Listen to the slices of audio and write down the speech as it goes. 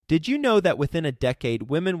Did you know that within a decade,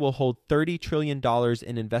 women will hold $30 trillion in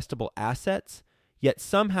investable assets? Yet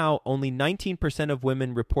somehow only 19% of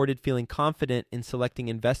women reported feeling confident in selecting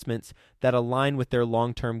investments that align with their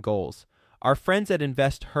long-term goals. Our friends at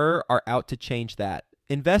InvestHer are out to change that.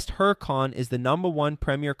 InvestHerCon is the #1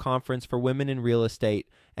 premier conference for women in real estate,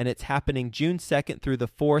 and it's happening June 2nd through the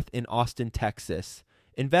 4th in Austin, Texas.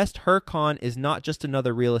 InvestHerCon is not just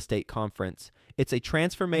another real estate conference. It's a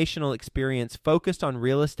transformational experience focused on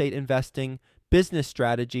real estate investing, business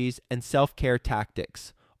strategies, and self-care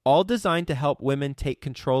tactics, all designed to help women take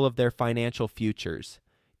control of their financial futures.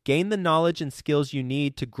 Gain the knowledge and skills you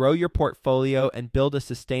need to grow your portfolio and build a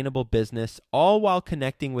sustainable business, all while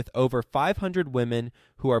connecting with over 500 women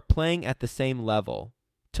who are playing at the same level.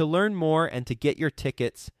 To learn more and to get your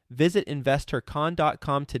tickets, visit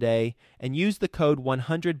investorcon.com today and use the code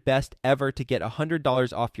 100BESTEVER to get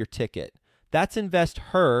 $100 off your ticket. That's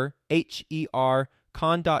InvestHer, H-E-R,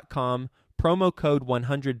 con.com, promo code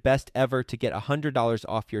 100BESTEVER to get $100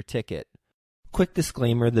 off your ticket. Quick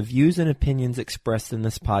disclaimer, the views and opinions expressed in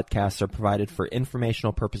this podcast are provided for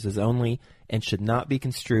informational purposes only and should not be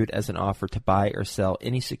construed as an offer to buy or sell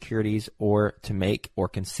any securities or to make or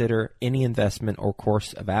consider any investment or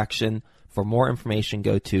course of action. For more information,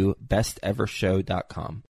 go to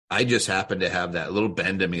bestevershow.com. I just happen to have that little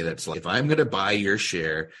bend in me that's like, if I'm going to buy your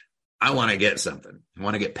share, I want to get something. I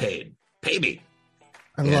want to get paid. Pay me.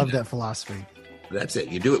 I love that philosophy. That's it.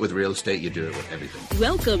 You do it with real estate. You do it with everything.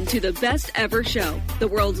 Welcome to the Best Ever Show, the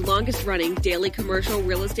world's longest running daily commercial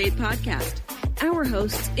real estate podcast. Our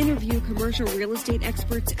hosts interview commercial real estate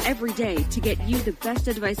experts every day to get you the best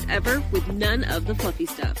advice ever with none of the fluffy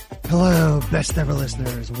stuff. Hello, Best Ever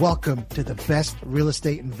listeners. Welcome to the Best Real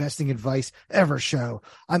Estate Investing Advice Ever Show.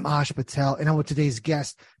 I'm Ash Patel, and I'm with today's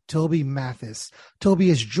guest, Toby Mathis. Toby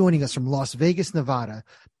is joining us from Las Vegas, Nevada.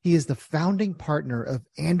 He is the founding partner of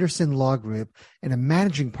Anderson Law Group and a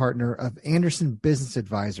managing partner of Anderson Business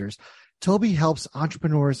Advisors. Toby helps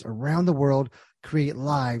entrepreneurs around the world create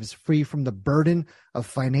lives free from the burden of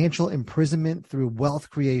financial imprisonment through wealth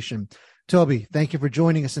creation. Toby, thank you for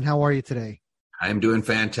joining us, and how are you today? I'm doing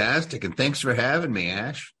fantastic, and thanks for having me,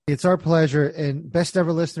 Ash. It's our pleasure. And Best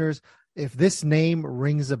Ever listeners, if this name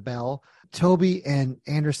rings a bell, Toby and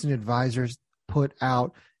Anderson Advisors put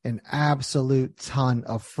out an absolute ton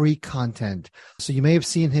of free content. So you may have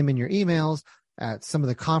seen him in your emails at some of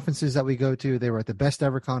the conferences that we go to. They were at the Best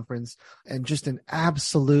Ever conference, and just an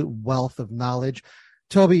absolute wealth of knowledge.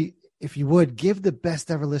 Toby, if you would, give the Best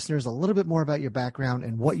Ever listeners a little bit more about your background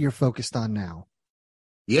and what you're focused on now.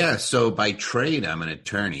 Yeah, so by trade, I'm an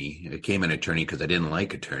attorney. I became an attorney because I didn't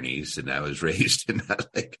like attorneys, and I was raised to not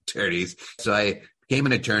like attorneys. So I became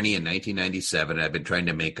an attorney in 1997. I've been trying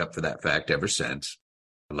to make up for that fact ever since.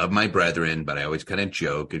 I love my brethren, but I always kind of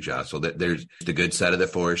joke and jostle that there's the good side of the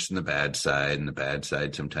force and the bad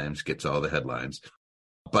side sometimes gets all the headlines.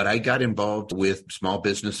 But I got involved with small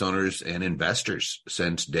business owners and investors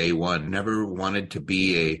since day one. Never wanted to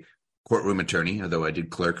be a courtroom attorney, although I did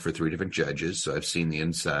clerk for 3 different judges. So I've seen the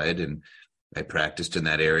inside, and I practiced in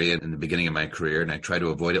that area in the beginning of my career, and I try to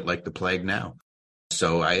avoid it like the plague now.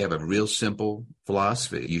 So I have a real simple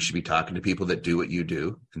philosophy. You should be talking to people that do what you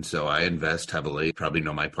do. And so I invest heavily. You probably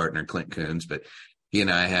know my partner, Clint Coons, but he and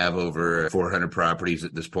I have over 400 properties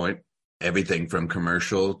at this point, everything from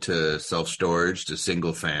commercial to self-storage to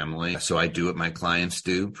single family. So I do what my clients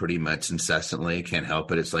do pretty much incessantly. Can't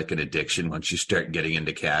help it. It's like an addiction. Once you start getting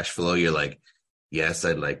into cash flow, you're like, yes,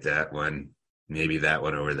 I'd like that one. Maybe that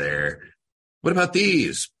one over there. What about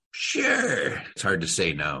these? Sure. It's hard to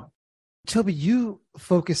say no. Toby, you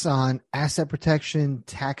focus on asset protection,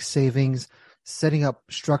 tax savings, setting up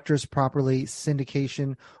structures properly,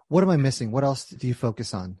 syndication. What am I missing? What else do you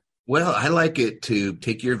focus on? Well, I like it to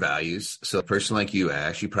take your values. So a person like you,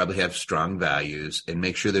 Ash, you probably have strong values, and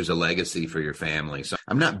make sure there's a legacy for your family. So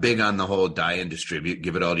I'm not big on the whole die and distribute,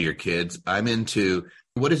 give it all to your kids. I'm into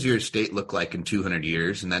what does your estate look like in 200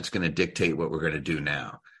 years? And that's going to dictate what we're going to do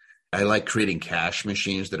now. I like creating cash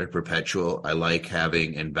machines that are perpetual. I like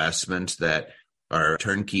having investments that are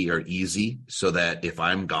turnkey or easy so that if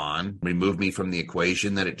I'm gone, remove me from the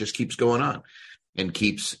equation, that it just keeps going on and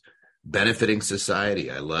keeps benefiting society.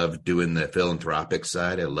 I love doing the philanthropic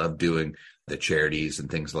side. I love doing the charities and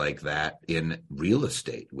things like that in real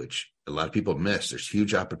estate, which a lot of people miss. There's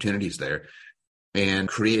huge opportunities there, and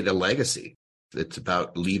create a legacy. It's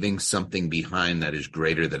about leaving something behind that is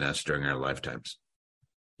greater than us during our lifetimes.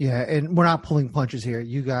 Yeah, and we're not pulling punches here.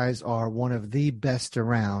 You guys are one of the best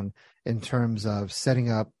around in terms of setting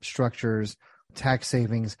up structures, tax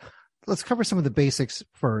savings. Let's cover some of the basics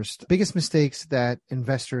first. Biggest mistakes that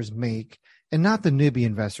investors make, and not the newbie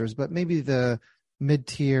investors, but maybe the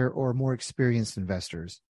mid-tier, or more experienced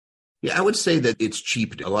investors? Yeah, I would say that it's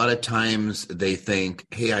cheap. A lot of times they think,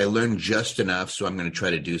 hey, I learned just enough, so I'm going to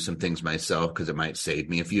try to do some things myself because it might save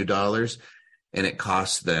me a few dollars. And it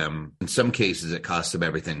costs them, in some cases, it costs them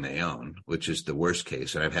everything they own, which is the worst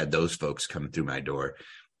case. And I've had those folks come through my door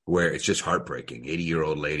where it's just heartbreaking.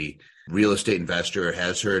 80-year-old lady, real estate investor,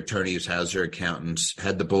 has her attorneys, has her accountants,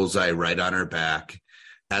 had the bullseye right on her back,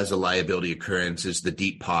 has a liability occurrence, is the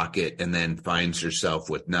deep pocket, and then finds herself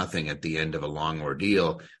with nothing at the end of a long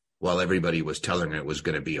ordeal while everybody was telling her it was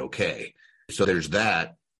going to be okay. So there's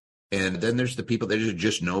that. And then there's the people that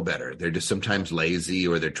just know better. They're just sometimes lazy,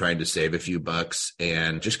 or they're trying to save a few bucks.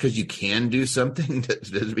 And just because you can do something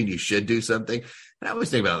doesn't mean you should do something. And I always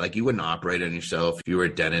think about it, like, you wouldn't operate on yourself. If you were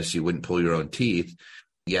a dentist, you wouldn't pull your own teeth.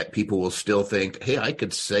 Yet people will still think, hey, I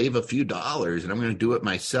could save a few dollars and I'm going to do it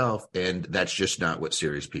myself. And that's just not what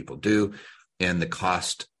serious people do. And the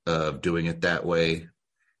cost of doing it that way,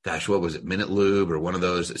 gosh, what was it? Minute Lube, or one of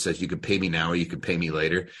those that says you could pay me now or you could pay me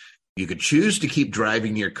later. You could choose to keep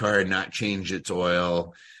driving your car and not change its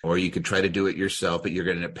oil, or you could try to do it yourself, but you're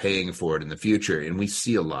going to end up paying for it in the future. And we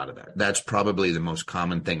see a lot of that. That's probably the most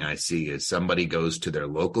common thing I see is somebody goes to their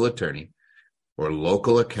local attorney or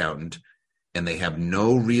local accountant, and they have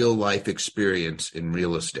no real life experience in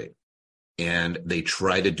real estate. And they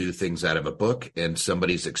try to do things out of a book, and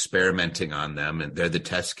somebody's experimenting on them, and they're the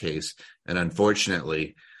test case. And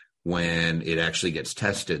unfortunately, when it actually gets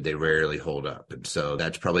tested, they rarely hold up. And so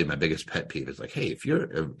that's probably my biggest pet peeve is like, hey, if you're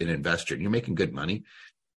an investor and you're making good money,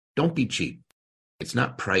 don't be cheap. It's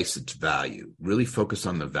not price, it's value. Really focus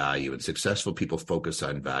on the value, and successful people focus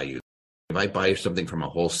on value. If I buy something from a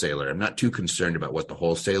wholesaler, I'm not too concerned about what the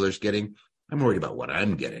wholesaler's getting. I'm worried about what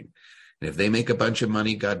I'm getting. And if they make a bunch of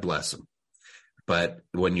money, God bless them. But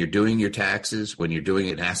when you're doing your taxes, when you're doing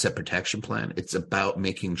an asset protection plan, it's about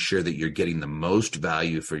making sure that you're getting the most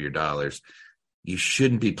value for your dollars. You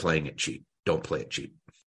shouldn't be playing it cheap. Don't play it cheap.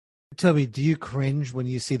 Toby, do you cringe when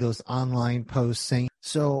you see those online posts saying,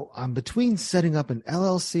 so I'm between setting up an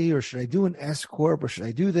LLC, or should I do an S Corp, or should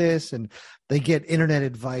I do this? And they get internet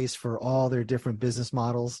advice for all their different business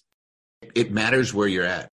models. It matters where you're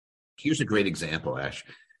at. Here's a great example, Ash.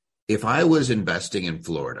 If I was investing in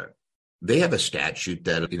Florida, they have a statute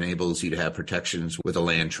that enables you to have protections with a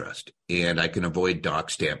land trust. And I can avoid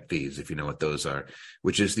dock stamp fees, if you know what those are,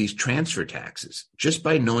 which is these transfer taxes, just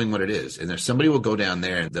by knowing what it is. And if somebody will go down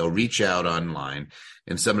there and they'll reach out online,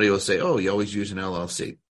 and somebody will say, oh, you always use an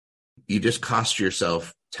LLC. You just cost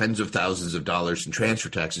yourself tens of thousands of dollars in transfer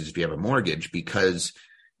taxes if you have a mortgage because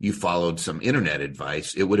you followed some internet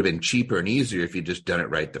advice. It would have been cheaper and easier if you just done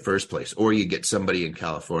it right the first place. Or you get somebody in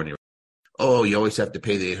California, oh, you always have to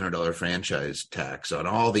pay the $800 franchise tax on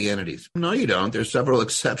all the entities. No, you don't. There's several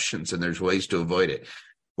exceptions, and there's ways to avoid it.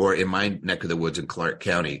 Or in my neck of the woods in Clark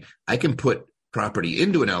County, I can put property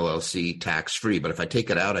into an LLC tax-free, but if I take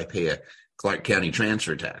it out, I pay a Clark County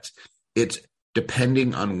transfer tax. It's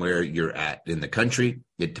depending on where you're at in the country.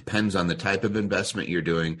 It depends on the type of investment you're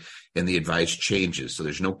doing, and the advice changes. So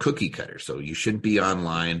there's no cookie cutter. So you shouldn't be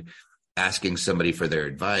online asking somebody for their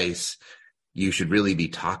advice. You should really be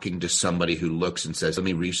talking to somebody who looks and says, let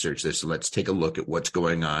me research this. Let's take a look at what's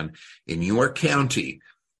going on in your county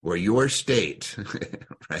or your state,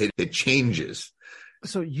 right? It changes.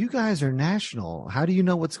 So you guys are national. How do you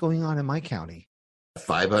know what's going on in my county?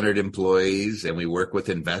 500 employees, and we work with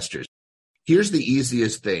investors. Here's the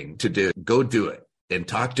easiest thing to do. Go do it and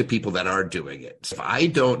talk to people that are doing it. If I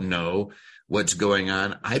don't know what's going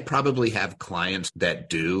on, I probably have clients that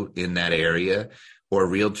do in that area, or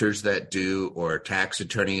realtors that do, or tax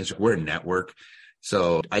attorneys. We're a network.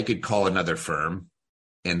 So I could call another firm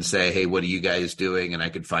and say, hey, what are you guys doing? And I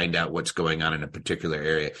could find out what's going on in a particular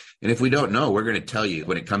area. And if we don't know, we're going to tell you.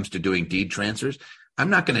 When it comes to doing deed transfers, I'm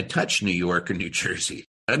not going to touch New York or New Jersey.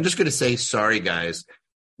 I'm just going to say, sorry, guys,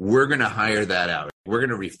 we're going to hire that out. We're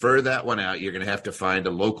going to refer that one out. You're going to have to find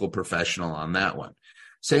a local professional on that one.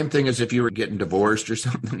 Same thing as if you were getting divorced or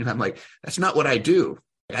something. And I'm like, that's not what I do.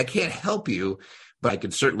 I can't help you. But I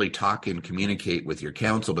can certainly talk and communicate with your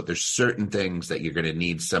counsel, but there's certain things that you're going to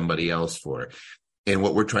need somebody else for. And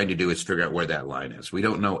what we're trying to do is figure out where that line is. We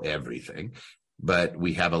don't know everything, but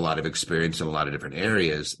we have a lot of experience in a lot of different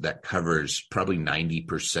areas that covers probably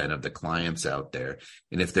 90% of the clients out there.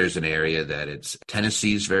 And if there's an area that it's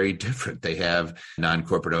Tennessee is very different. They have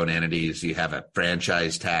non-corporate owned entities. You have a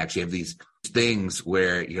franchise tax. You have these things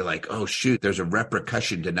where you're like, oh, shoot, there's a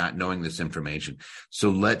repercussion to not knowing this information. So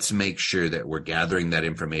let's make sure that we're gathering that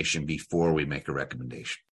information before we make a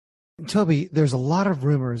recommendation. Toby, there's a lot of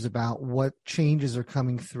rumors about what changes are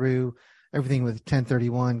coming through, everything with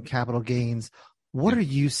 1031, capital gains, What are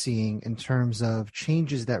you seeing in terms of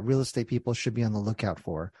changes that real estate people should be on the lookout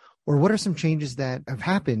for? Or what are some changes that have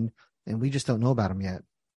happened and we just don't know about them yet?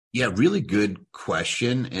 Yeah, really good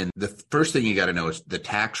question. And the first thing you got to know is the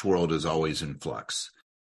tax world is always in flux.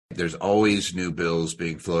 There's always new bills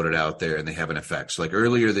being floated out there and they have an effect. So like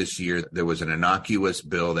earlier this year, there was an innocuous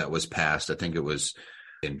bill that was passed. I think it was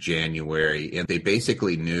in January, and they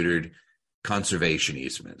basically neutered conservation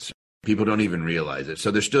easements. People don't even realize it.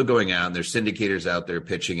 So they're still going out and there's syndicators out there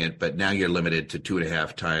pitching it, but now you're limited to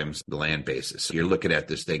 2.5 times the land basis. So you're looking at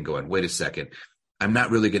this thing going, wait a second, I'm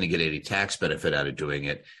not really going to get any tax benefit out of doing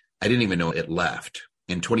it. I didn't even know it left.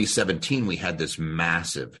 In 2017, we had this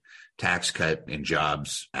massive Tax Cut and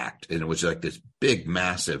Jobs Act, and it was like this big,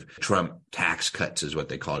 massive Trump tax cuts is what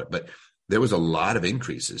they called it. But there was a lot of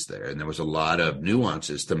increases there, and there was a lot of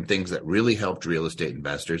nuances, some things that really helped real estate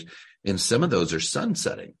investors. And some of those are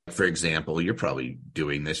sunsetting. For example, you're probably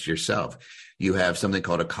doing this yourself. You have something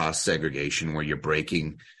called a cost segregation where you're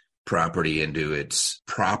breaking property into its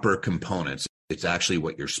proper components. It's actually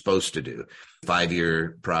what you're supposed to do.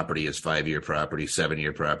 5-year property is 5-year property.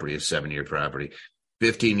 7-year property is 7-year property.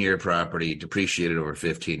 15-year property depreciated over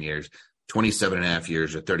 15 years. 27.5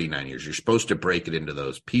 years or 39 years. You're supposed to break it into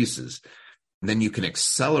those pieces. And then you can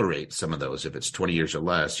accelerate some of those. If it's 20 years or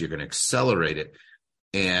less, you're going to accelerate it.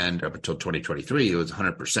 And up until 2023, it was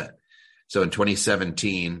 100%. So in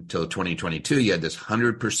 2017 till 2022, you had this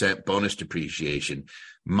 100% bonus depreciation,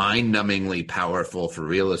 mind-numbingly powerful for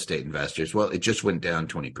real estate investors. Well, it just went down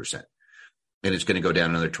 20%. And it's going to go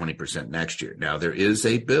down another 20% next year. Now, there is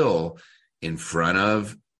a bill in front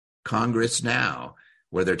of Congress now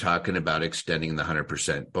where they're talking about extending the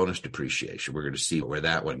 100% bonus depreciation. We're going to see where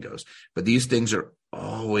that one goes. But these things are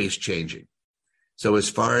always changing. So as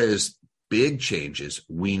far as big changes,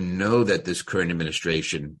 we know that this current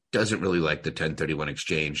administration doesn't really like the 1031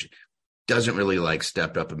 exchange, doesn't really like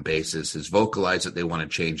stepped up in basis, has vocalized that they want to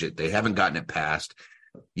change it. They haven't gotten it passed.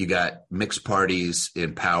 You got mixed parties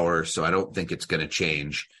in power, so I don't think it's going to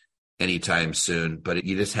change anytime soon. But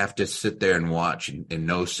you just have to sit there and watch and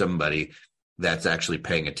know somebody that's actually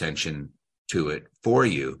paying attention to it for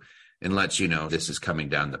you and lets you know this is coming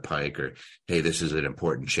down the pike, or, hey, this is an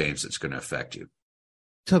important change that's going to affect you.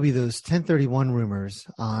 Toby, those 1031 rumors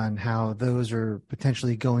on how those are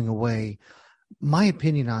potentially going away, my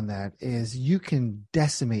opinion on that is you can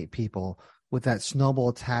decimate people with that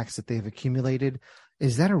snowball tax that they've accumulated.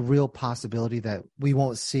 Is that a real possibility that we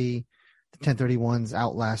won't see the 1031s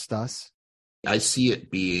outlast us? I see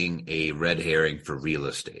it being a red herring for real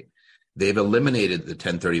estate. They've eliminated the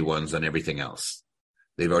 1031s on everything else.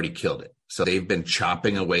 They've already killed it. So they've been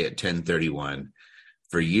chopping away at 1031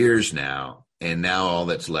 for years now. And now all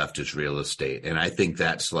that's left is real estate. And I think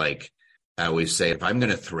that's like, I always say, if I'm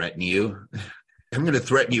going to threaten you, I'm going to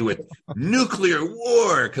threaten you with nuclear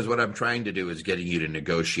war, because what I'm trying to do is getting you to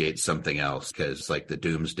negotiate something else, because it's like the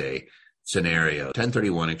doomsday scenario.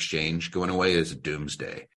 1031 exchange going away is a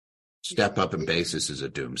doomsday. Step up in basis is a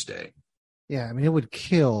doomsday. Yeah, I mean, it would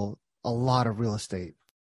kill a lot of real estate.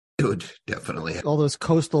 It would definitely. All those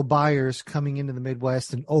coastal buyers coming into the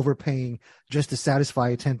Midwest and overpaying just to satisfy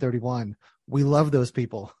a 1031. We love those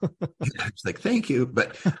people. It's like, thank you.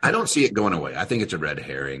 But I don't see it going away. I think it's a red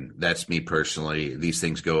herring. That's me personally. These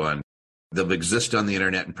things go on. They'll exist on the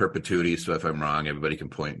internet in perpetuity. So if I'm wrong, everybody can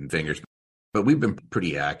point fingers. But we've been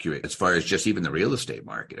pretty accurate as far as just even the real estate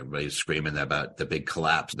market. Everybody's screaming about the big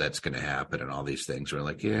collapse that's going to happen and all these things. We're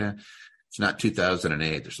like, yeah, it's not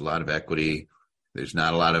 2008. There's a lot of equity. There's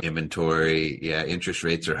not a lot of inventory. Yeah, interest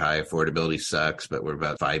rates are high. Affordability sucks, but we're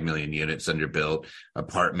about 5 million units underbuilt.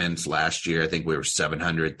 Apartments last year, I think we were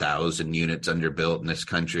 700,000 units underbuilt in this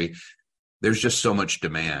country. There's just so much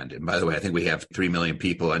demand. And by the way, I think we have 3 million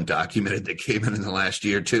people undocumented that came in the last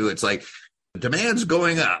year too. It's like demand's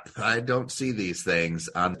going up. I don't see these things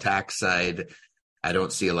on the tax side. I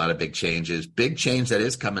don't see a lot of big changes. Big change that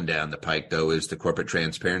is coming down the pike, though, is the Corporate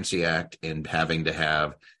Transparency Act and having to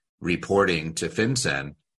have reporting to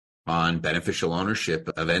FinCEN on beneficial ownership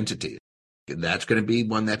of entities. That's going to be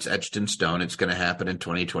one that's etched in stone. It's going to happen in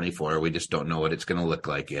 2024. We just don't know what it's going to look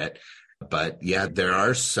like yet. But yeah, there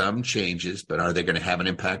are some changes, but are they going to have an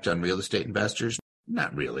impact on real estate investors?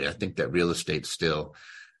 Not really. I think that real estate's still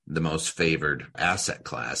the most favored asset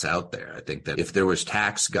class out there. I think that if there was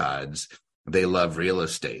tax gods, they love real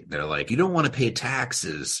estate. They're like, you don't want to pay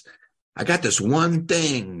taxes. I got this one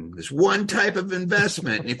thing, this one type of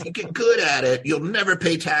investment. And if you get good at it, you'll never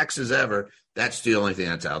pay taxes ever. That's the only thing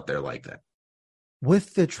that's out there like that.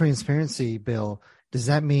 With the transparency bill, does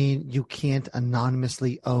that mean you can't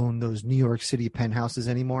anonymously own those New York City penthouses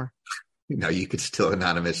anymore? You could still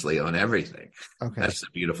anonymously own everything. Okay. That's the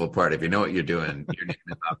beautiful part. If you know what you're doing, your name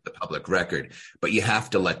is off the public record, but you have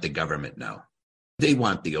to let the government know. They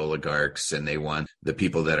want the oligarchs and they want the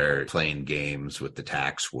people that are playing games with the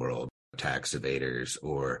tax world, tax evaders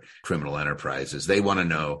or criminal enterprises. They want to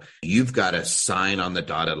know you've got to sign on the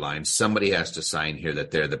dotted line. Somebody has to sign here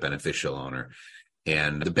that they're the beneficial owner.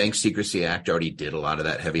 And the Bank Secrecy Act already did a lot of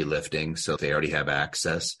that heavy lifting, so they already have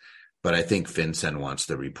access. But I think FinCEN wants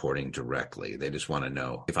the reporting directly. They just want to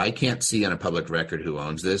know. If I can't see on a public record who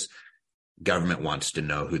owns this, government wants to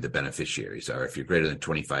know who the beneficiaries are. If you're greater than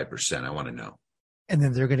 25%, I want to know. And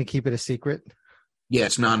then they're going to keep it a secret? Yeah,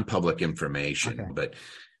 it's non-public information. Okay. But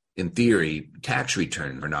in theory, tax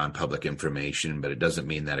returns are non-public information, but it doesn't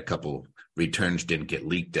mean that a couple returns didn't get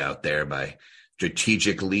leaked out there by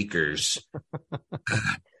strategic leakers.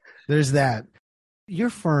 There's that. Your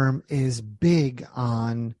firm is big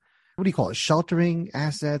on, what do you call it, sheltering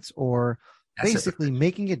assets, or basically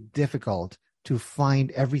making it difficult to find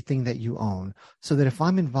everything that you own, so that if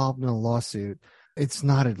I'm involved in a lawsuit, it's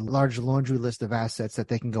not a large laundry list of assets that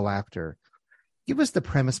they can go after. Give us the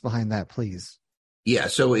premise behind that, please. Yeah,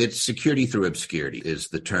 so it's security through obscurity is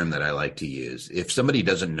the term that I like to use. If somebody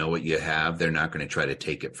doesn't know what you have, they're not going to try to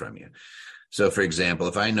take it from you. So, for example,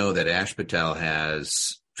 if I know that Ash Patel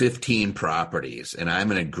has 15 properties and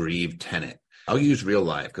I'm an aggrieved tenant, I'll use real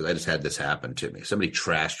life because I just had this happen to me. Somebody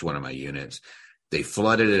trashed one of my units. They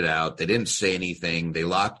flooded it out. They didn't say anything. They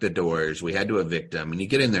locked the doors. We had to evict them. And you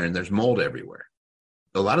get in there and there's mold everywhere.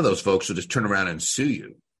 A lot of those folks will just turn around and sue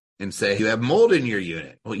you and say, you have mold in your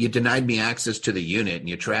unit. Well, you denied me access to the unit and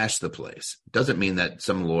you trashed the place. Doesn't mean that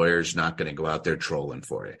some lawyer's not going to go out there trolling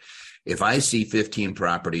for you. If I see 15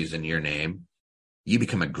 properties in your name, you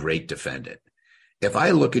become a great defendant. If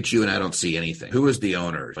I look at you and I don't see anything, who is the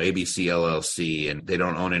owner? ABC LLC, and they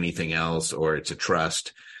don't own anything else, or it's a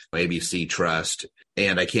trust, ABC Trust,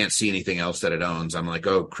 and I can't see anything else that it owns. I'm like,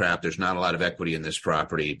 oh, crap, there's not a lot of equity in this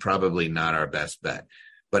property. Probably not our best bet.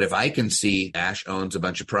 But if I can see Ash owns a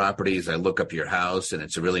bunch of properties, I look up your house and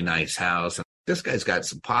it's a really nice house. And this guy's got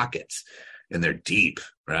some pockets and they're deep,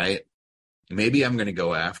 right? Maybe I'm going to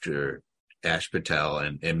go after Ash Patel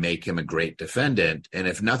and make him a great defendant. And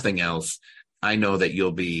if nothing else, I know that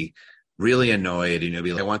you'll be really annoyed and you'll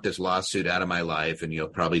be like, I want this lawsuit out of my life, and you'll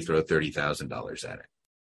probably throw $30,000 at it.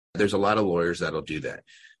 There's a lot of lawyers that'll do that.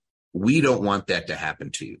 We don't want that to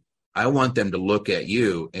happen to you. I want them to look at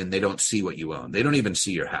you and they don't see what you own. They don't even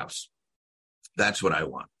see your house. That's what I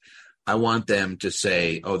want. I want them to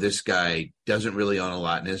say, oh, this guy doesn't really own a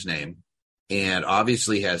lot in his name and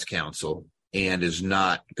obviously has counsel and is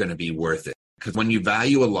not going to be worth it. Because when you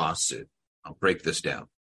value a lawsuit, I'll break this down.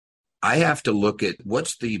 I have to look at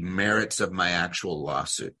what's the merits of my actual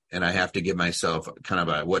lawsuit. And I have to give myself kind of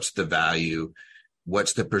a, what's the value?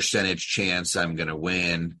 What's the percentage chance I'm going to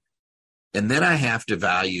win? And then I have to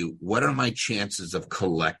value, what are my chances of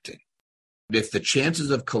collecting? If the chances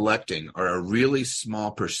of collecting are a really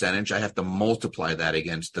small percentage, I have to multiply that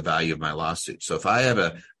against the value of my lawsuit. So if I have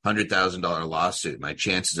a $100,000 lawsuit, my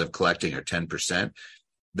chances of collecting are 10%.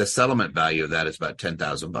 The settlement value of that is about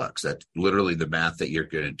 $10,000. That's literally the math that you're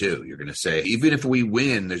going to do. You're going to say, even if we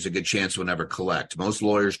win, there's a good chance we'll never collect. Most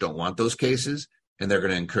lawyers don't want those cases, and they're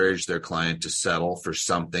going to encourage their client to settle for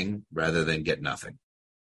something rather than get nothing.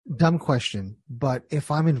 Dumb question, but if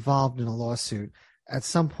I'm involved in a lawsuit, at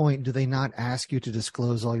some point, do they not ask you to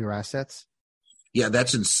disclose all your assets? Yeah,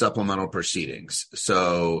 that's in supplemental proceedings.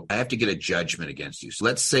 So I have to get a judgment against you. So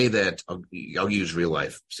let's say that I'll use real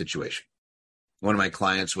life situation. One of my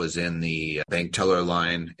clients was in the bank teller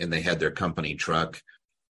line and they had their company truck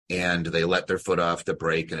and they let their foot off the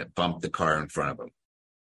brake and it bumped the car in front of them.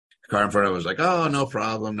 The car in front of them was like, oh, no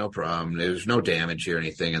problem, no problem. There's no damage here or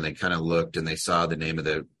anything. And they kind of looked and they saw the name of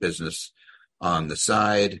the business on the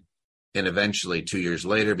side. And eventually 2 years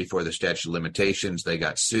later, before the statute of limitations, they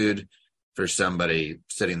got sued for somebody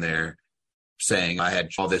sitting there saying, I had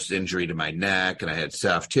all this injury to my neck and I had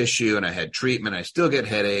soft tissue and I had treatment. I still get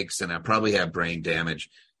headaches and I probably have brain damage,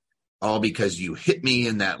 all because you hit me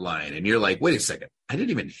in that line. And you're like, wait a second, I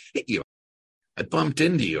didn't even hit you. I bumped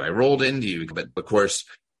into you. I rolled into you. But of course,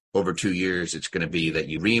 over 2 years, it's going to be that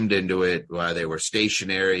you reamed into it while they were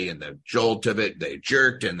stationary, and the jolt of it, they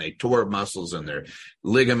jerked and they tore muscles and their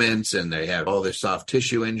ligaments, and they have all this soft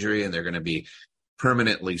tissue injury, and they're going to be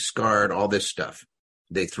permanently scarred, all this stuff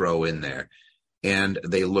they throw in there. And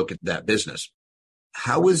they look at that business.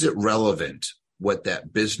 How is it relevant what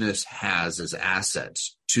that business has as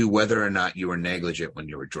assets to whether or not you were negligent when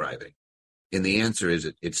you were driving? And the answer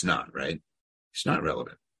is it's not, right? It's not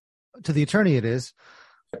relevant. To the attorney, it is.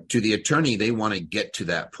 To the attorney, they want to get to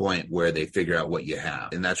that point where they figure out what you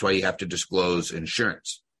have. And that's why you have to disclose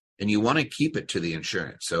insurance. And you want to keep it to the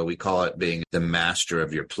insurance. So we call it being the master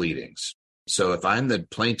of your pleadings. So if I'm the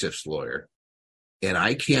plaintiff's lawyer and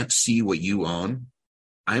I can't see what you own,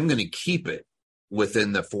 I'm going to keep it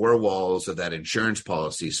within the four walls of that insurance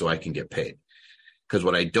policy so I can get paid. Because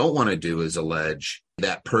what I don't want to do is allege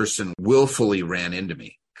that person willfully ran into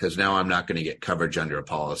me, because now I'm not going to get coverage under a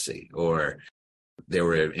policy, or they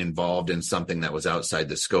were involved in something that was outside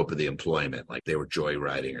the scope of the employment, like they were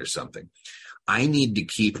joyriding or something. I need to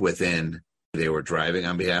keep within, they were driving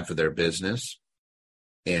on behalf of their business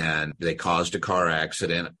and they caused a car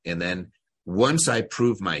accident. And then once I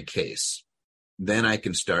prove my case, then I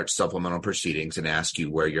can start supplemental proceedings and ask you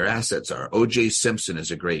where your assets are. O.J. Simpson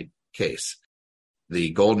is a great case.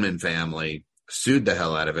 The Goldman family sued the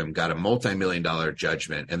hell out of him, got a multi-million-dollar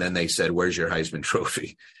judgment, and then they said, "Where's your Heisman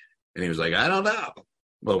Trophy?" And he was like, "I don't know."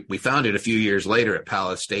 Well, we found it a few years later at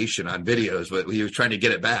Palace Station on videos, but he was trying to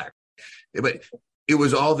get it back. But it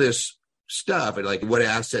was all this stuff. Like, what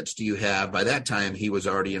assets do you have? By that time, he was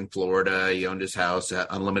already in Florida. He owned his house,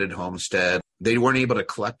 unlimited homestead. They weren't able to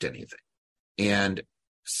collect anything. And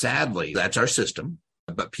sadly, that's our system.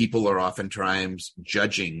 But people are oftentimes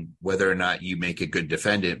judging whether or not you make a good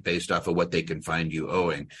defendant based off of what they can find you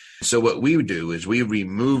owing. So what we do is we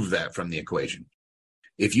remove that from the equation.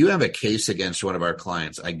 If you have a case against one of our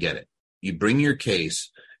clients, I get it. You bring your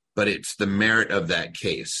case, but it's the merit of that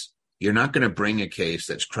case. You're not going to bring a case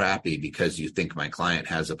that's crappy because you think my client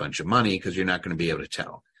has a bunch of money, because you're not going to be able to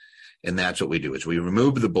tell. And that's what we do, is we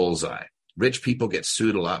remove the bullseye. Rich people get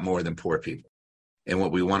sued a lot more than poor people. And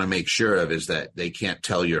what we want to make sure of is that they can't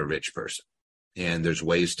tell you're a rich person. And there's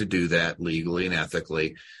ways to do that legally and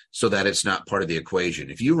ethically so that it's not part of the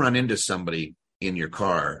equation. If you run into somebody in your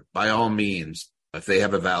car, by all means, if they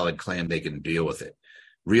have a valid claim, they can deal with it.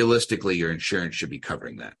 Realistically, your insurance should be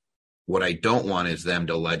covering that. What I don't want is them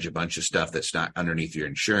to allege a bunch of stuff that's not underneath your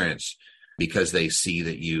insurance because they see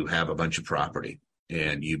that you have a bunch of property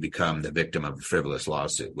and you become the victim of a frivolous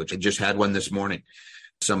lawsuit, which I just had one this morning.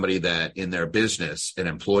 Somebody that in their business, an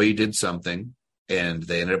employee did something and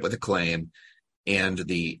they ended up with a claim, and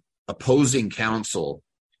the opposing counsel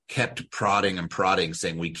kept prodding and prodding,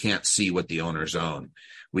 saying, "We can't see what the owners own.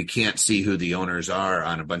 We can't see who the owners are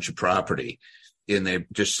on a bunch of property." And they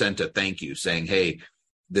just sent a thank you saying, "Hey,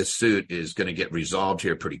 this suit is going to get resolved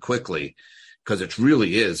here pretty quickly," because it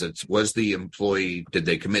really is. Was the employee, did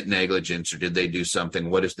they commit negligence or did they do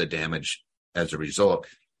something? What is the damage as a result?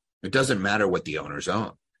 It doesn't matter what the owners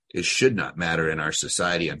own. It should not matter in our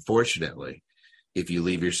society. Unfortunately, if you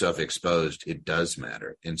leave yourself exposed, it does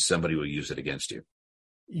matter, and somebody will use it against you.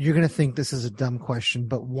 You're going to think this is a dumb question,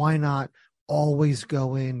 but why not always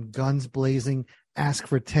go in guns blazing, ask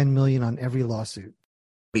for $10 million on every lawsuit?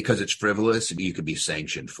 Because it's frivolous, you could be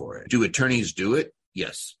sanctioned for it. Do attorneys do it?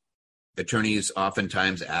 Yes. Attorneys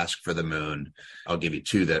oftentimes ask for the moon. I'll give you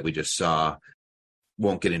two that we just saw.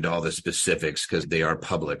 Won't get into all the specifics because they are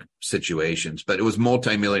public situations, but it was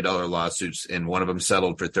multi-million-dollar lawsuits, and one of them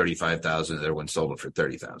settled for $35,000. The other one sold it for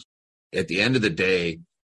 $30,000. At the end of the day,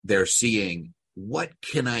 they're seeing, what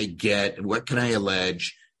can I get? What can I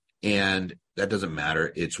allege? And that doesn't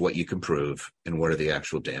matter. It's what you can prove and what are the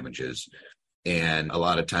actual damages. And a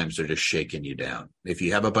lot of times they're just shaking you down. If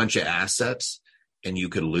you have a bunch of assets and you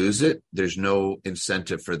could lose it, there's no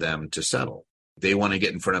incentive for them to settle. They want to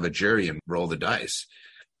get in front of a jury and roll the dice.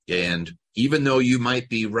 And even though you might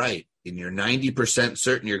be right and you're 90%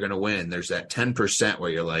 certain you're going to win, there's that 10% where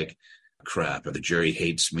you're like, crap, the jury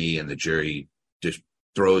hates me, and the jury just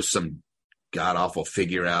throws some god-awful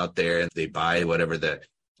figure out there and they buy whatever the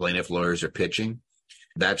plaintiff lawyers are pitching.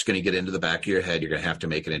 That's going to get into the back of your head. You're going to have to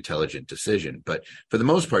make an intelligent decision. But for the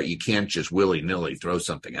most part, you can't just willy-nilly throw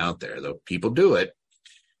something out there, though people do it.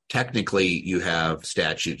 Technically, you have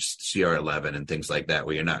statutes, CR11 and things like that,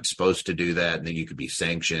 where you're not supposed to do that, and then you could be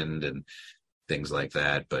sanctioned and things like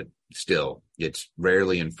that. But still, it's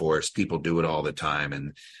rarely enforced. People do it all the time,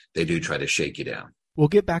 and they do try to shake you down. We'll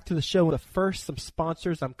get back to the show, but first, some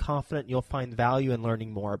sponsors I'm confident you'll find value in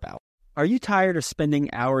learning more about. Are you tired of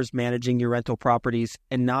spending hours managing your rental properties?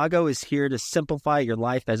 Inago is here to simplify your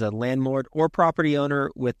life as a landlord or property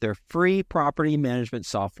owner with their free property management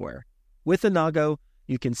software. With Inago,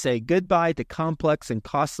 you can say goodbye to complex and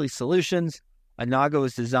costly solutions. Inago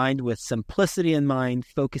is designed with simplicity in mind,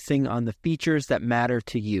 focusing on the features that matter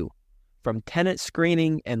to you. From tenant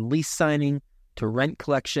screening and lease signing to rent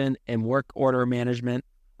collection and work order management,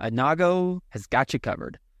 Inago has got you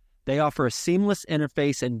covered. They offer a seamless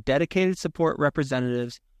interface and dedicated support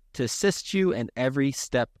representatives to assist you in every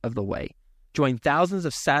step of the way. Join thousands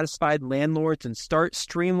of satisfied landlords and start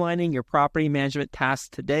streamlining your property management tasks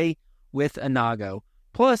today with Inago.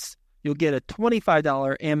 Plus, you'll get a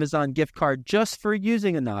 $25 Amazon gift card just for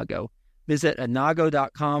using Inago. Visit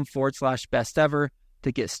inago.com/bestever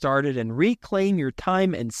to get started and reclaim your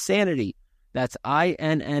time and sanity. That's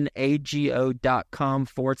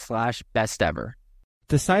INNAGO.com/bestever.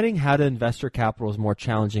 Deciding how to invest your capital is more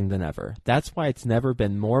challenging than ever. That's why it's never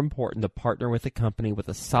been more important to partner with a company with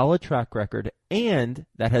a solid track record and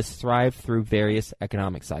that has thrived through various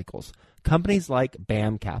economic cycles. Companies like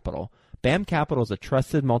BAM Capital. BAM Capital is a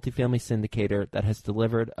trusted multifamily syndicator that has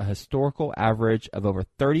delivered a historical average of over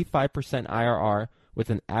 35% IRR with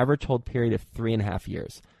an average hold period of 3.5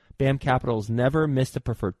 years. BAM Capital has never missed a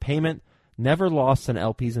preferred payment, never lost an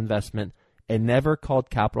LP's investment, and never called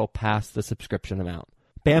capital past the subscription amount.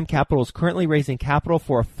 BAM Capital is currently raising capital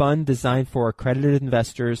for a fund designed for accredited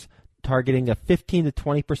investors, targeting a 15 to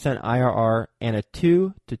 20% IRR and a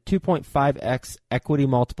 2 to 2.5x equity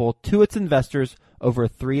multiple to its investors over a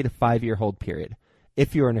 3 to 5 year hold period.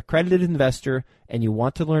 If you're an accredited investor and you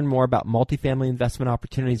want to learn more about multifamily investment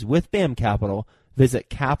opportunities with BAM Capital,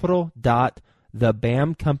 visit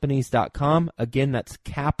capital.thebamcompanies.com. Again, that's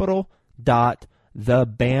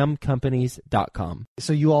capital.thebamcompanies.com.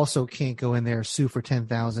 So you also can't go in there, sue for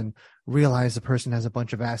 $10,000, realize the person has a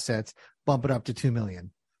bunch of assets, bump it up to $2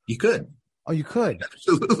 million. You could. Oh, you could?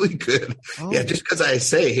 Absolutely could. Oh. Yeah, just because I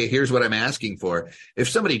say, hey, here's what I'm asking for. If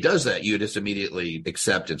somebody does that, you just immediately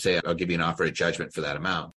accept and say, I'll give you an offer of judgment for that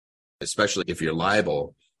amount, especially if you're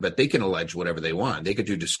liable. But they can allege whatever they want. They could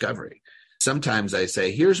do discovery. Sometimes I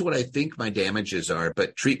say, here's what I think my damages are,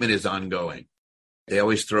 but treatment is ongoing. They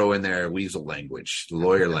always throw in their weasel language,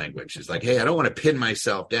 lawyer language. It's like, hey, I don't want to pin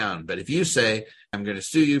myself down. But if you say, I'm going to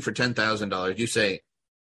sue you for $10,000, you say,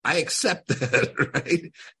 I accept that,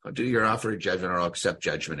 right? I'll do your offer of judgment or I'll accept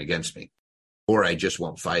judgment against me. Or I just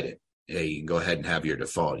won't fight it. Hey, you can go ahead and have your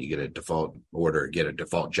default. You get a default order, get a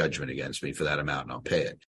default judgment against me for that amount and I'll pay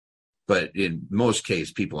it. But in most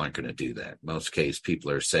cases, people aren't going to do that. Most cases, people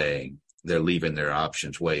are saying they're leaving their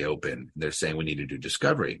options way open. They're saying we need to do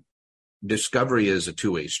discovery. Discovery is a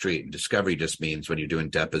two-way street. And discovery just means when you're doing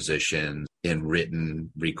depositions and written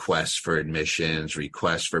requests for admissions,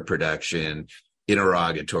 requests for production,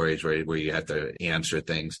 interrogatories where you have to answer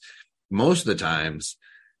things. Most of the times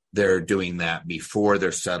they're doing that before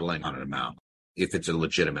they're settling on an amount, if it's a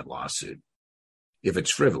legitimate lawsuit. If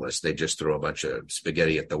it's frivolous, they just throw a bunch of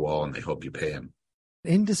spaghetti at the wall and they hope you pay them.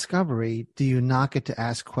 In discovery, do you not get to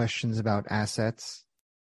ask questions about assets?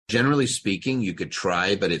 Generally speaking, you could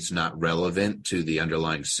try, but it's not relevant to the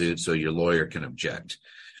underlying suit, so your lawyer can object.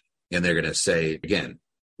 And they're going to say, again,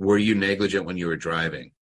 were you negligent when you were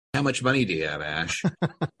driving? How much money do you have, Ash?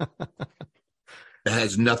 It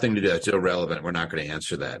has nothing to do. It's irrelevant. We're not going to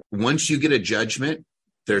answer that. Once you get a judgment,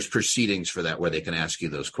 there's proceedings for that where they can ask you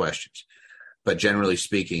those questions. But generally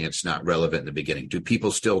speaking, it's not relevant in the beginning. Do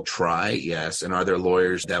people still try? Yes. And are there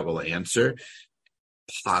lawyers that will answer?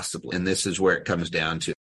 Possibly. And this is where it comes down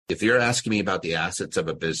to. If you're asking me about the assets of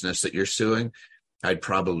a business that you're suing, I'd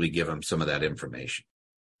probably give them some of that information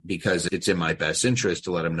because it's in my best interest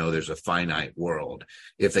to let them know there's a finite world.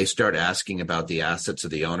 If they start asking about the assets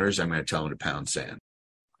of the owners, I'm going to tell them to pound sand.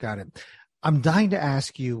 Got it. I'm dying to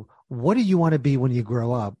ask you, what do you want to be when you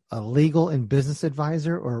grow up? A legal and business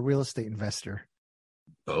advisor or a real estate investor?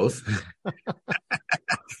 Both.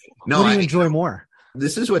 No, what do you enjoy more?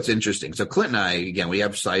 This is what's interesting. So Clint and I, again, we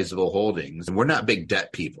have sizable holdings and we're not big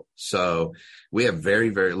debt people. So we have very,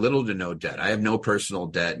 very little to no debt. I have no personal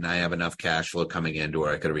debt and I have enough cash flow coming in to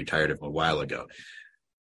where I could have retired a while ago.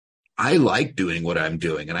 I like doing what I'm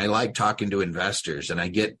doing and I like talking to investors, and I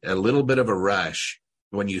get a little bit of a rush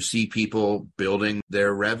when you see people building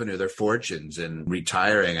their revenue, their fortunes, and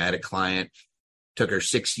retiring. I had a client, took her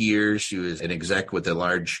 6 years. She was an exec with a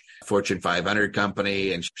large Fortune 500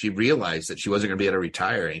 company, and she realized that she wasn't going to be able to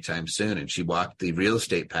retire anytime soon. And she walked the real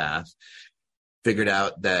estate path, figured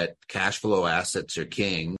out that cash flow assets are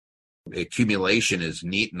king. Accumulation is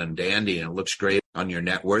neat and dandy, and it looks great on your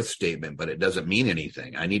net worth statement, but it doesn't mean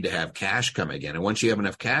anything. I need to have cash coming in. And once you have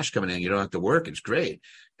enough cash coming in, you don't have to work. It's great.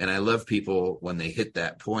 And I love people when they hit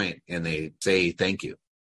that point and they say, thank you.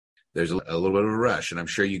 There's a little bit of a rush, and I'm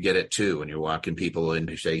sure you get it too when you're walking people in.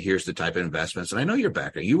 You say, here's the type of investments. And I know your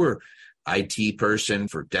background. You were IT person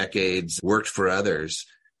for decades, worked for others.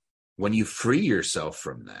 When you free yourself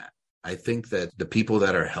from that, I think that the people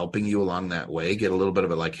that are helping you along that way get a little bit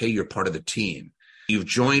of a like, hey, you're part of the team. You've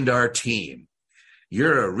joined our team.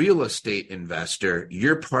 You're a real estate investor.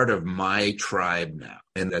 You're part of my tribe now.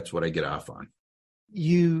 And that's what I get off on.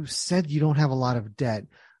 You said you don't have a lot of debt.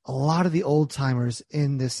 a lot of the old timers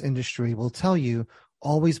in this industry will tell you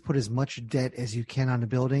always put as much debt as you can on a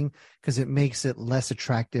building because it makes it less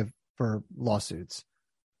attractive for lawsuits.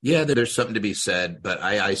 Yeah, there's something to be said, but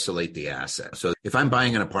I isolate the asset. So if I'm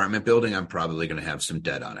buying an apartment building, I'm probably going to have some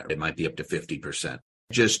debt on it. It might be up to 50%.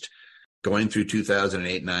 Just going through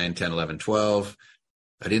 2008, 9, 10, 11, 12,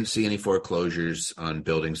 I didn't see any foreclosures on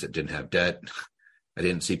buildings that didn't have debt. I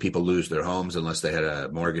didn't see people lose their homes unless they had a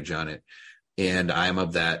mortgage on it. And I'm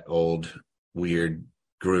of that old weird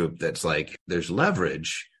group that's like, there's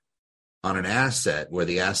leverage on an asset where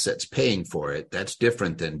the asset's paying for it. That's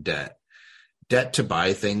different than debt. Debt to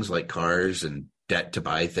buy things like cars and debt to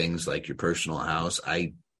buy things like your personal house,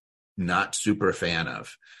 I'm not super a fan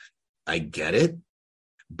of. I get it,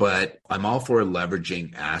 but I'm all for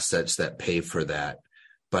leveraging assets that pay for that.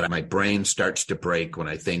 But my brain starts to break when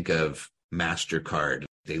I think of MasterCard.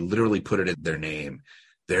 They literally put it in their name.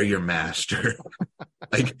 They're your master.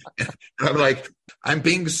 I'm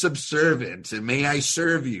being subservient, and may I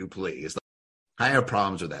serve you, please? I have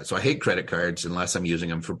problems with that. So I hate credit cards unless I'm using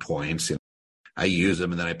them for points. I use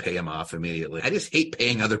them and then I pay them off immediately. I just hate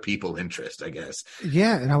paying other people interest, I guess.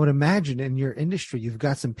 Yeah. And I would imagine in your industry, you've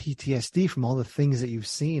got some PTSD from all the things that you've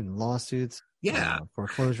seen, lawsuits,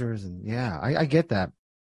 foreclosures. And I get that.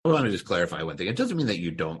 I want to just clarify one thing. It doesn't mean that you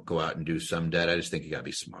don't go out and do some debt. I just think you got to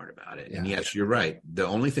be smart about it. Yeah. And yes, you're right. The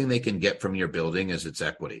only thing they can get from your building is its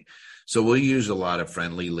equity. So we'll use a lot of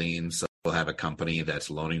friendly liens. So we'll have a company that's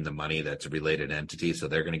loaning the money that's a related entity. So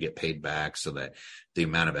they're going to get paid back so that the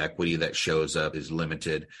amount of equity that shows up is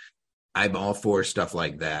limited. I'm all for stuff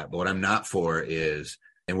like that. But what I'm not for is,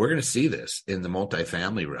 and we're going to see this in the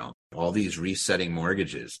multifamily realm, all these resetting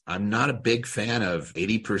mortgages. I'm not a big fan of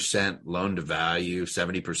 80% loan to value,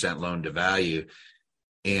 70% loan to value,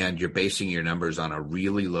 and you're basing your numbers on a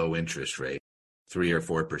really low interest rate, 3 or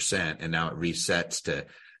 4%, and now it resets to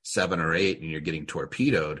 7 or 8 and you're getting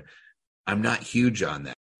torpedoed. I'm not huge on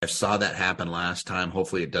that. I saw that happen last time.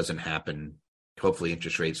 Hopefully it doesn't happen. Hopefully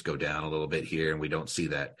interest rates go down a little bit here and we don't see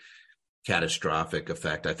that catastrophic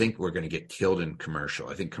effect. I think we're going to get killed in commercial.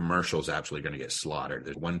 I think commercial is absolutely going to get slaughtered.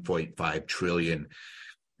 There's $1.5 trillion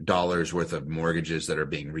worth of mortgages that are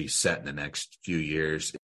being reset in the next few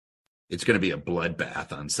years. It's going to be a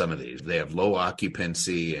bloodbath on some of these. They have low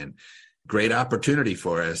occupancy and great opportunity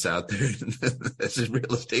for us out there. This is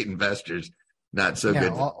real estate investors. Not so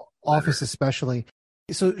good. Office especially.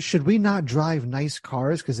 So should we not drive nice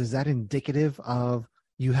cars? Because is that indicative of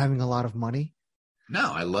you having a lot of money?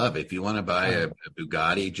 No, I love it. If you want to buy a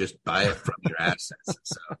Bugatti, just buy it from your assets.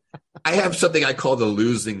 So I have something I call the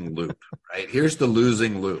losing loop, right? Here's the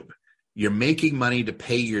losing loop. You're making money to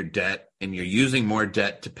pay your debt and you're using more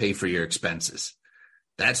debt to pay for your expenses.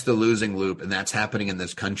 That's the losing loop. And that's happening in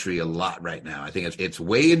this country a lot right now. I think it's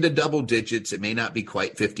way into double digits. It may not be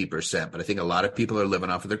quite 50%, but I think a lot of people are living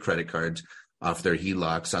off of their credit cards, off their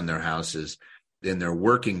HELOCs on their houses, and they're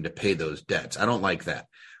working to pay those debts. I don't like that.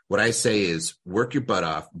 What I say is work your butt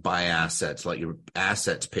off, buy assets, let your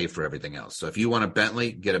assets pay for everything else. So if you want a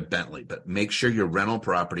Bentley, get a Bentley, but make sure your rental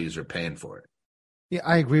properties are paying for it. Yeah,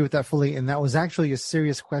 I agree with that fully. And that was actually a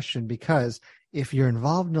serious question because if you're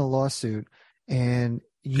involved in a lawsuit and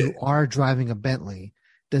you are driving a Bentley,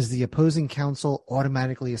 does the opposing counsel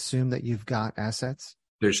automatically assume that you've got assets?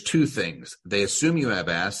 There's two things. They assume you have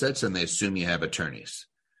assets and they assume you have attorneys.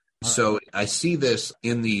 So I see this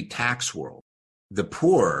in the tax world. The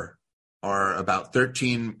poor are about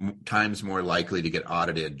 13 times more likely to get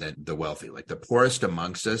audited than the wealthy. Like the poorest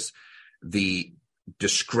amongst us, the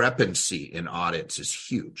discrepancy in audits is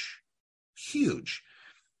huge.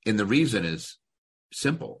 And the reason is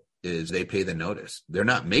simple, is they pay the notice. They're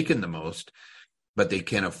not making the most, but they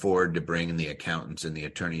can't afford to bring in the accountants and the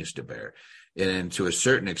attorneys to bear. And to a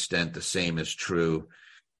certain extent, the same is true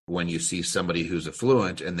when you see somebody who's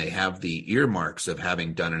affluent and they have the earmarks of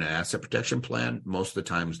having done an asset protection plan. Most of the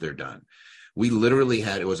times they're done. We literally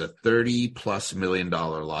had, it was a $30+ million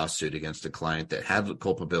lawsuit against a client that had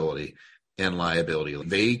culpability and liability.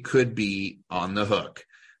 They could be on the hook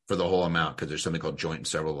for the whole amount because there's something called joint and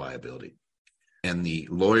several liability. And the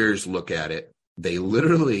lawyers look at it. They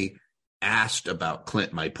literally asked about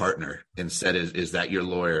Clint, my partner, and said, is that your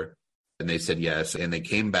lawyer? And they said yes. And they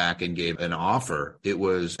came back and gave an offer. It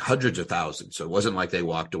was hundreds of thousands. So it wasn't like they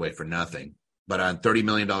walked away for nothing. But on $30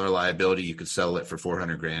 million liability, you could sell it for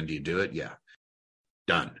 $400,000. Do you do it? Yeah.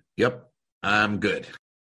 Done. Yep. I'm good.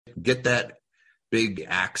 Get that big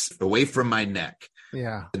axe away from my neck.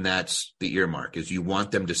 Yeah. And that's the earmark, is you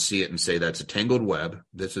want them to see it and say, that's a tangled web.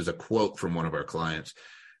 This is a quote from one of our clients.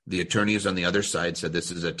 The attorneys on the other side said,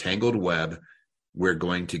 this is a tangled web. We're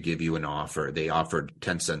going to give you an offer. They offered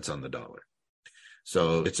 10 cents on the dollar.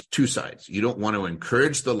 So it's two sides. You don't want to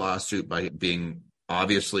encourage the lawsuit by being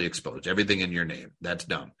obviously exposed, everything in your name. That's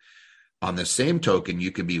dumb. On the same token,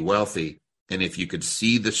 you could be wealthy. And if you could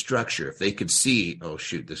see the structure, if they could see, oh,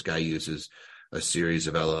 shoot, this guy uses a series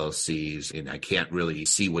of LLCs and I can't really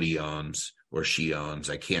see what he owns or she owns.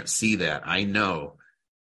 I can't see that. I know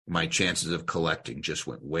my chances of collecting just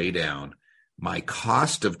went way down. My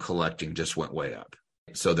cost of collecting just went way up.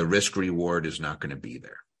 So the risk reward is not going to be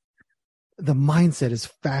there. The mindset is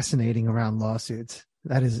fascinating around lawsuits.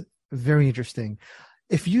 That is very interesting.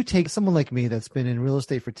 If you take someone like me that's been in real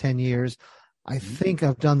estate for 10 years, I think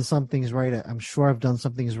I've done some things right. I'm sure I've done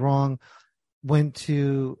some things wrong. Went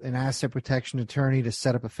to an asset protection attorney to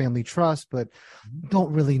set up a family trust, but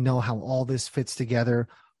don't really know how all this fits together.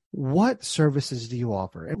 What services do you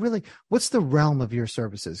offer? And really, what's the realm of your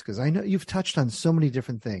services? Because I know you've touched on so many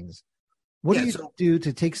different things. What do you do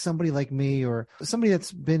to take somebody like me or somebody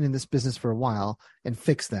that's been in this business for a while and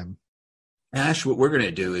fix them? Ash, what we're going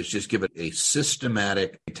to do is just give it a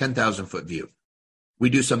systematic 10,000-foot view. We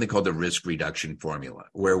do something called the risk reduction formula,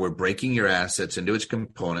 where we're breaking your assets into its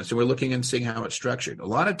components and we're looking and seeing how it's structured. A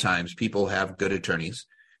lot of times people have good attorneys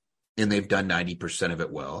and they've done 90% of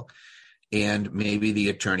it well. And maybe the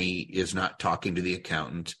attorney is not talking to the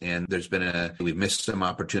accountant and we've missed some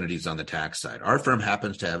opportunities on the tax side. Our firm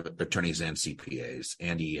happens to have attorneys and CPAs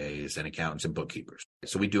and EAs and accountants and bookkeepers.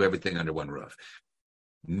 So we do everything under one roof.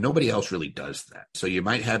 Nobody else really does that. So you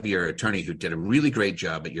might have your attorney who did a really great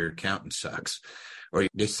job, but your accountant sucks. Or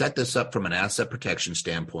they set this up from an asset protection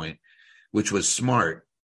standpoint, which was smart,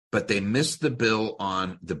 but they missed the bill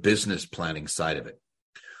on the business planning side of it.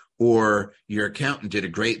 Or your accountant did a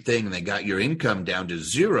great thing and they got your income down to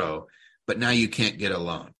zero, but now you can't get a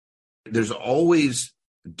loan. There's always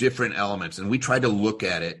different elements, and we try to look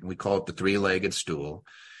at it, and we call it the three-legged stool.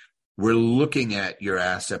 We're looking at your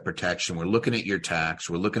asset protection. We're looking at your tax.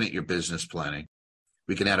 We're looking at your business planning.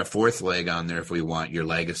 We can add a fourth leg on there if we want, your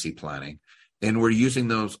legacy planning. And we're using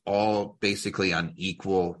those all basically on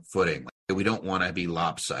equal footing. We don't want to be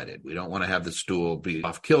lopsided. We don't want to have the stool be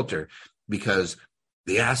off kilter because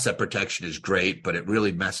the asset protection is great, but it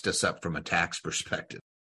really messed us up from a tax perspective.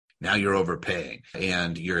 Now you're overpaying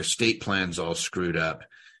and your estate plan's all screwed up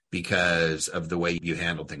because of the way you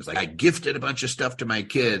handle things. Like I gifted a bunch of stuff to my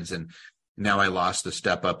kids and now I lost the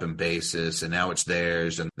step up in basis and now it's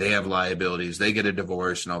theirs and they have liabilities. They get a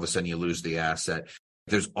divorce and all of a sudden you lose the asset.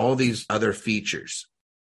 There's all these other features.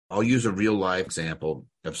 I'll use a real life example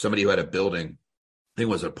of somebody who had a building. I think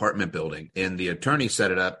it was an apartment building, and the attorney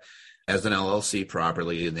set it up as an LLC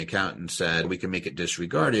properly, and the accountant said, we can make it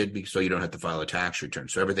disregarded so you don't have to file a tax return.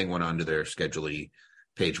 So everything went onto their Schedule E,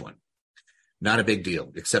 page 1. Not a big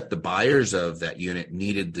deal, except the buyers of that unit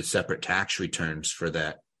needed the separate tax returns for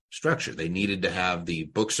that structure. They needed to have the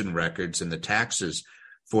books and records and the taxes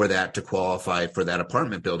for that to qualify for that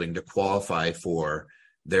apartment building to qualify for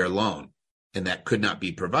their loan. And that could not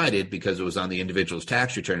be provided because it was on the individual's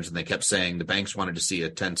tax returns. And they kept saying the banks wanted to see a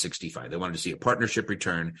 1065. They wanted to see a partnership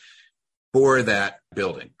return for that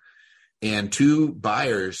building. And two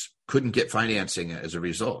buyers couldn't get financing as a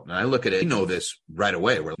result. And I look at it, you know this right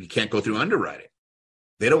away, where you can't go through underwriting.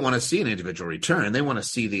 They don't want to see an individual return. They want to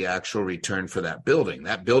see the actual return for that building.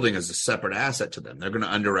 That building is a separate asset to them. They're going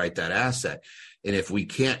to underwrite that asset. And if we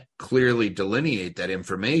can't clearly delineate that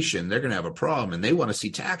information, they're going to have a problem. And they want to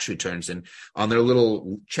see tax returns. And on their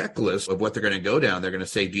little checklist of what they're going to go down, they're going to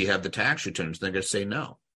say, do you have the tax returns? And they're going to say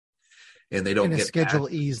no. And they don't get Schedule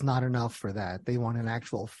E is not enough for that. They want an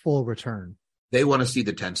actual full return. They want to see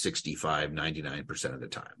the 1065 99% of the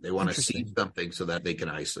time. They want to see something so that they can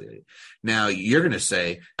isolate it. Now, you're going to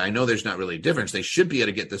say, I know there's not really a difference. They should be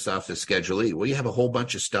able to get this off the Schedule E. Well, you have a whole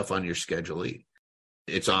bunch of stuff on your Schedule E.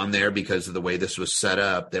 It's on there because of the way this was set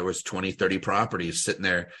up. There was 20, 30 properties sitting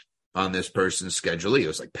there on this person's Schedule E. It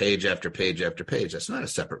was like page after page after page. That's not a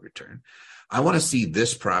separate return. I want to see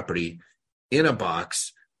this property in a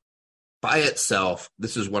box by itself.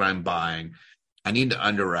 This is what I'm buying. I need to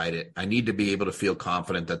underwrite it. I need to be able to feel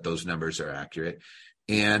confident that those numbers are accurate.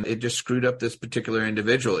 And it just screwed up this particular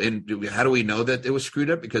individual. And how do we know that it was screwed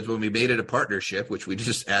up? Because when we made it a partnership, which we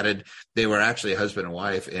just added, they were actually a husband and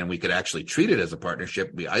wife, and we could actually treat it as a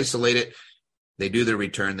partnership. We isolate it. They do their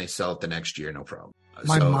return. They sell it the next year. No problem.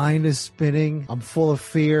 My mind is spinning. I'm full of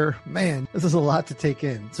fear. Man, this is a lot to take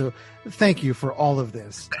in. So thank you for all of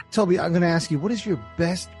this. Toby, I'm going to ask you, what is your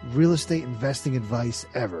best real estate investing advice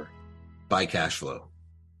ever? Buy cash flow.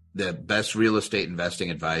 The best real estate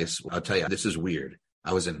investing advice, I'll tell you, this is weird.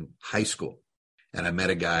 I was in high school and I met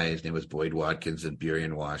a guy, his name was Boyd Watkins in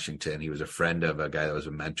Burien, Washington. He was a friend of a guy that was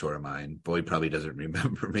a mentor of mine. Boyd probably doesn't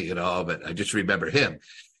remember me at all, but I just remember him.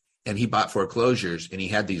 and he bought foreclosures, and he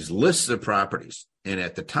had these lists of properties. And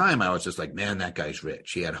at the time, I was just like, man, that guy's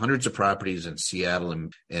rich. He had hundreds of properties in Seattle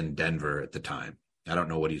and Denver at the time. I don't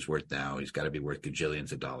know what he's worth now. He's got to be worth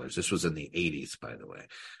gajillions of dollars. This was in the 80s, by the way.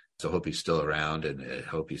 So I hope he's still around, and I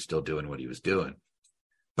hope he's still doing what he was doing.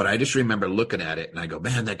 But I just remember looking at it, and I go,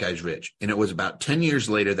 man, that guy's rich. And it was about 10 years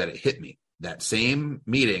later that it hit me. That same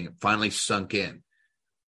meeting finally sunk in.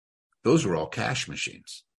 Those were all cash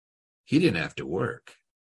machines. He didn't have to work.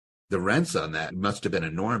 The rents on that must have been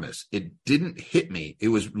enormous. It didn't hit me. It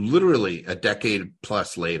was literally a decade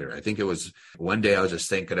plus later. I think it was one day I was just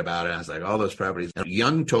thinking about it. I was like, all those properties. And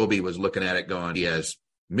young Toby was looking at it going, he has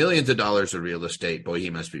millions of dollars of real estate. Boy, he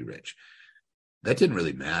must be rich. That didn't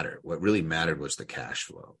really matter. What really mattered was the cash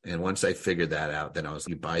flow. And once I figured that out, then I was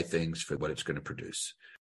like, you buy things for what it's going to produce.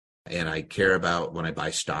 And I care about when I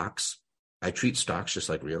buy stocks. I treat stocks just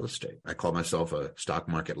like real estate. I call myself a stock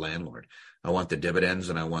market landlord. I want the dividends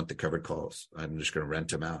and I want the covered calls. I'm just going to rent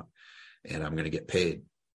them out and I'm going to get paid.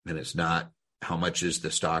 And it's not how much is the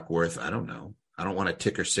stock worth? I don't know. I don't want a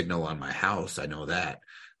ticker signal on my house. I know that.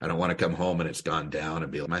 I don't want to come home and it's gone down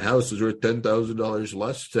and be like, my house is worth $10,000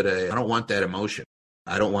 less today. I don't want that emotion.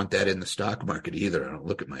 I don't want that in the stock market either. I don't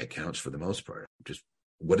look at my accounts for the most part. Just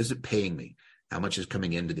what is it paying me? How much is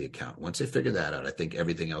coming into the account? Once I figured that out, I think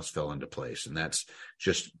everything else fell into place. And that's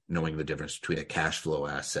just knowing the difference between a cash flow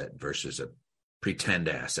asset versus a pretend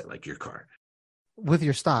asset like your car. With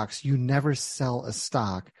your stocks, you never sell a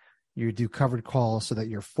stock. You do covered calls so that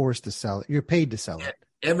you're forced to sell it. You're paid to sell it.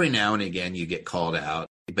 Every now and again, you get called out,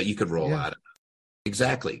 but you could roll out of it.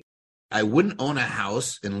 Exactly. I wouldn't own a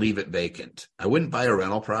house and leave it vacant. I wouldn't buy a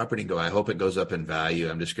rental property and go, I hope it goes up in value.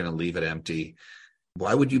 I'm just going to leave it empty.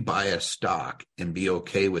 Why would you buy a stock and be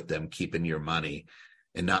okay with them keeping your money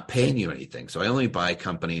and not paying you anything? So I only buy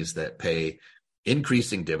companies that pay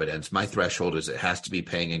increasing dividends. My threshold is it has to be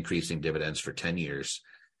paying increasing dividends for 10 years.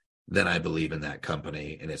 Then I believe in that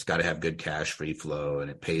company, and it's got to have good cash free flow and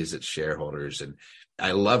it pays its shareholders. And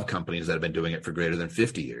I love companies that have been doing it for greater than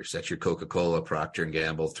 50 years. That's your Coca-Cola, Procter &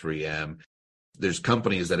 Gamble, 3M. There's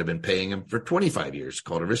companies that have been paying them for 25 years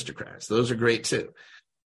called aristocrats. Those are great too.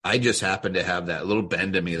 I just happen to have that little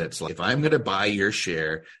bend in me that's like, if I'm going to buy your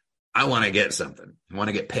share, I want to get something. I want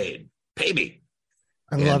to get paid. Pay me.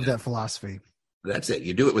 I love that philosophy. That's it.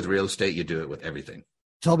 You do it with real estate. You do it with everything.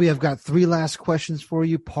 Toby, I've got 3 last questions for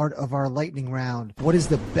you, part of our lightning round. What is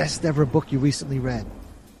the best ever book you recently read?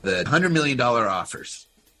 The $100 Million Offers.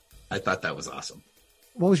 I thought that was awesome.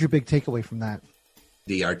 What was your big takeaway from that?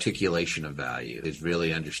 The articulation of value is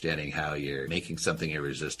really understanding how you're making something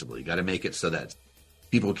irresistible. You got to make it so that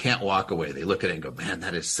people can't walk away. They look at it and go, man,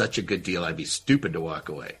 that is such a good deal. I'd be stupid to walk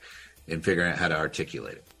away, and figuring out how to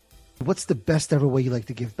articulate it. What's the best ever way you like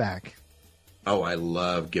to give back? Oh, I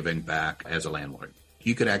love giving back as a landlord.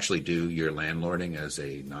 You could actually do your landlording as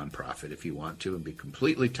a nonprofit if you want to and be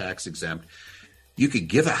completely tax exempt. You could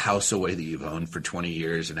give a house away that you've owned for 20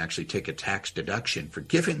 years and actually take a tax deduction for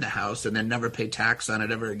giving the house and then never pay tax on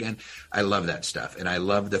it ever again. I love that stuff. And I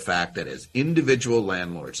love the fact that as individual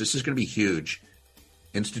landlords, this is going to be huge.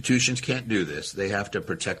 Institutions can't do this. They have to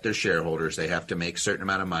protect their shareholders. They have to make a certain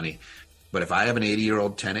amount of money. But if I have an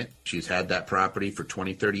 80-year-old tenant, she's had that property for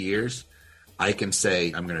 20, 30 years, I can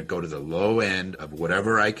say I'm going to go to the low end of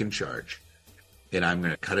whatever I can charge, and I'm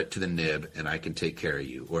going to cut it to the nib, and I can take care of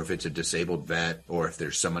you. Or if it's a disabled vet, or if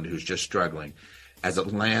there's someone who's just struggling, as a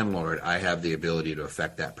landlord, I have the ability to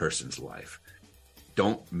affect that person's life.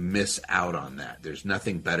 Don't miss out on that. There's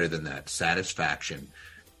nothing better than that satisfaction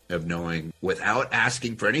of knowing without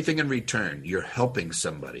asking for anything in return, you're helping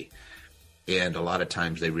somebody. And a lot of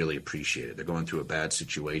times they really appreciate it. They're going through a bad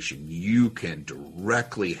situation. You can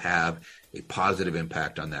directly have a positive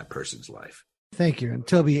impact on that person's life. Thank you. And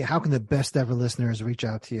Toby, how can the best ever listeners reach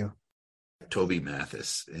out to you? Toby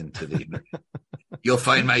Mathis you'll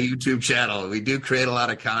find my YouTube channel. We do create a lot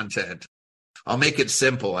of content. I'll make it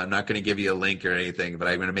simple. I'm not going to give you a link or anything, but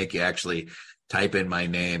I'm going to make you actually type in my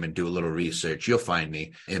name and do a little research. You'll find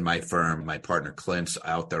me in my firm. My partner Clint's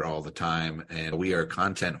out there all the time, and we are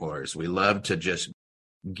content whores. We love to just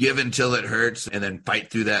give until it hurts and then fight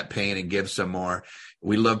through that pain and give some more.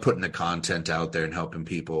 We love putting the content out there and helping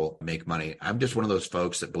people make money. I'm just one of those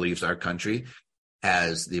folks that believes our country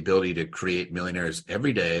has the ability to create millionaires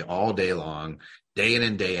every day, all day long, day in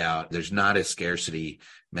and day out. There's not a scarcity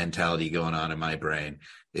mentality going on in my brain.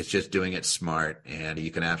 It's just doing it smart, and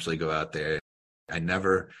you can absolutely go out there. I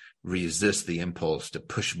never resist the impulse to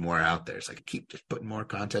push more out there. It's like, keep just putting more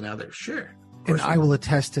content out there. Sure. And I will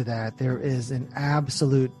attest to that. There is an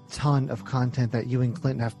absolute ton of content that you and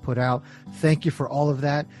Clinton have put out. Thank you for all of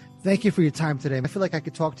that. Thank you for your time today. I feel like I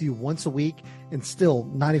could talk to you once a week and still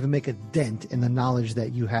not even make a dent in the knowledge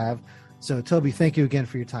that you have. So, Toby, thank you again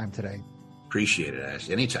for your time today. Appreciate it, Ash.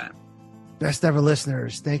 Anytime. Best ever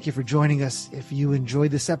listeners, thank you for joining us. If you enjoyed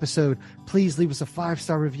this episode, please leave us a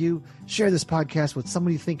 5-star review. Share this podcast with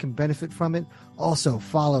somebody you think can benefit from it. Also,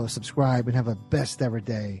 follow, subscribe, and have a best ever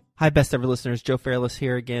day. Hi, best ever listeners. Joe Fairless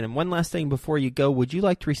here again. And one last thing before you go, would you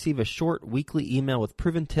like to receive a short weekly email with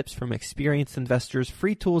proven tips from experienced investors,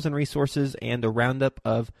 free tools and resources, and a roundup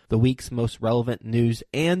of the week's most relevant news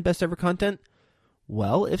and best ever content?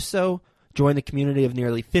 Well, if so, join the community of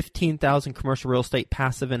nearly 15,000 commercial real estate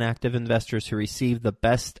passive and active investors who receive the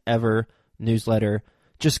best ever newsletter.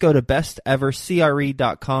 Just go to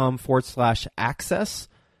bestevercre.com/access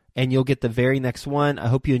and you'll get the very next one. I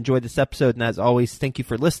hope you enjoyed this episode. And as always, thank you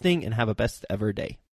for listening and have a best ever day.